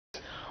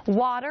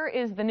Water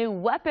is the new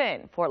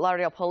weapon Fort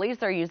Lauderdale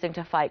police are using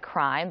to fight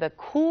crime. The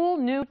cool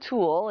new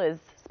tool is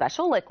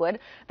special liquid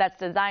that's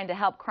designed to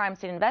help crime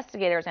scene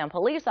investigators and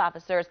police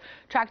officers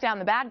track down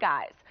the bad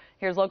guys.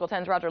 Here's Local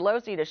 10's Roger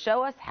Losey to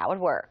show us how it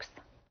works.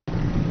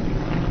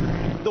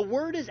 The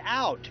word is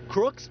out.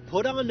 Crooks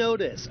put on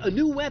notice. A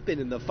new weapon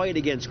in the fight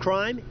against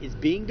crime is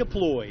being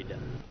deployed.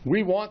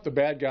 We want the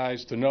bad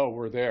guys to know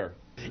we're there.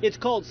 It's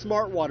called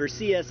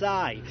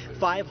SmartWaterCSI.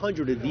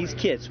 500 of these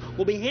kits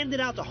will be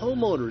handed out to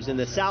homeowners in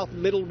the South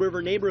Middle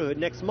River neighborhood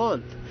next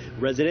month.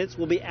 Residents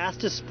will be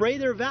asked to spray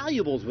their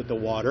valuables with the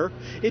water.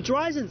 It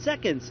dries in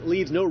seconds,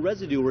 leaves no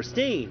residue or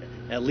stain,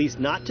 at least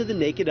not to the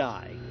naked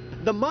eye.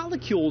 The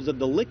molecules of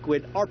the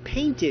liquid are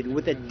painted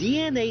with a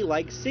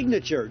DNA-like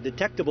signature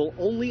detectable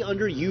only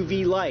under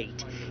UV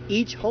light.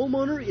 Each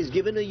homeowner is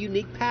given a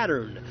unique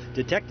pattern.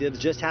 Detectives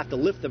just have to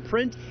lift the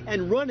print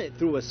and run it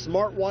through a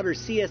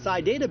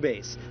SmartWaterCSI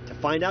database to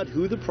find out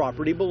who the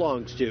property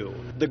belongs to.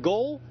 The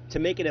goal? To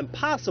make it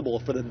impossible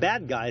for the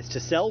bad guys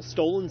to sell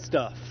stolen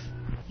stuff.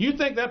 You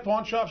think that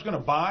pawn shop's going to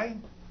buy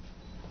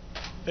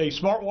a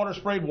Smart Water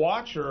sprayed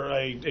watch or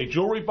a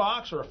jewelry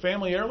box or a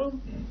family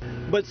heirloom?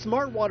 But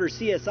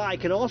SmartWaterCSI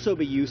can also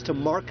be used to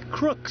mark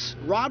crooks,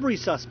 robbery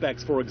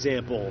suspects, for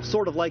example,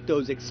 sort of like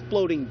those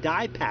exploding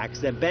die packs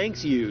that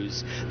banks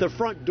use. The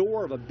front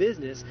door of a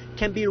business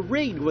can be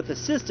rigged with a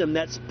system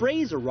that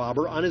sprays a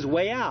robber on his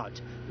way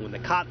out. When the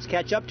cops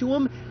catch up to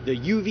him, the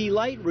UV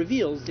light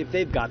reveals if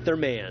they've got their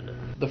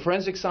man. The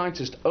forensic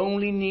scientist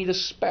only need a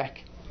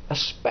speck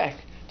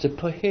to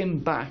put him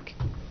back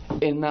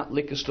in that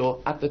liquor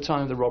store at the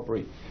time of the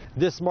robbery.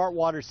 This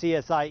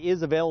SmartWaterCSI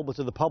is available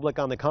to the public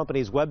on the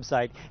company's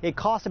website. It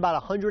costs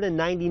about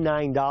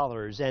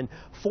 $199, and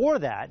for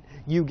that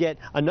you get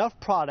enough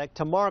product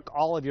to mark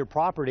all of your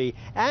property,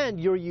 and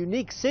your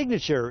unique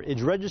signature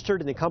is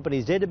registered in the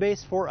company's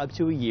database for up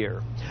to a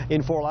year.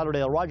 In Fort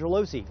Lauderdale, Roger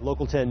Losey,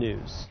 Local 10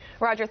 News.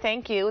 Roger,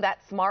 thank you. That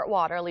Smart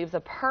Water leaves a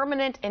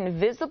permanent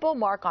invisible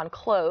mark on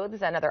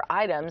clothes and other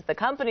items. The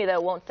company, though,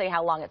 won't say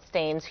how long it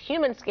stains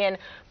human skin,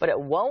 but it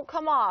won't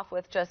come off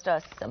with just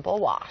a simple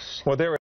wash. Well, there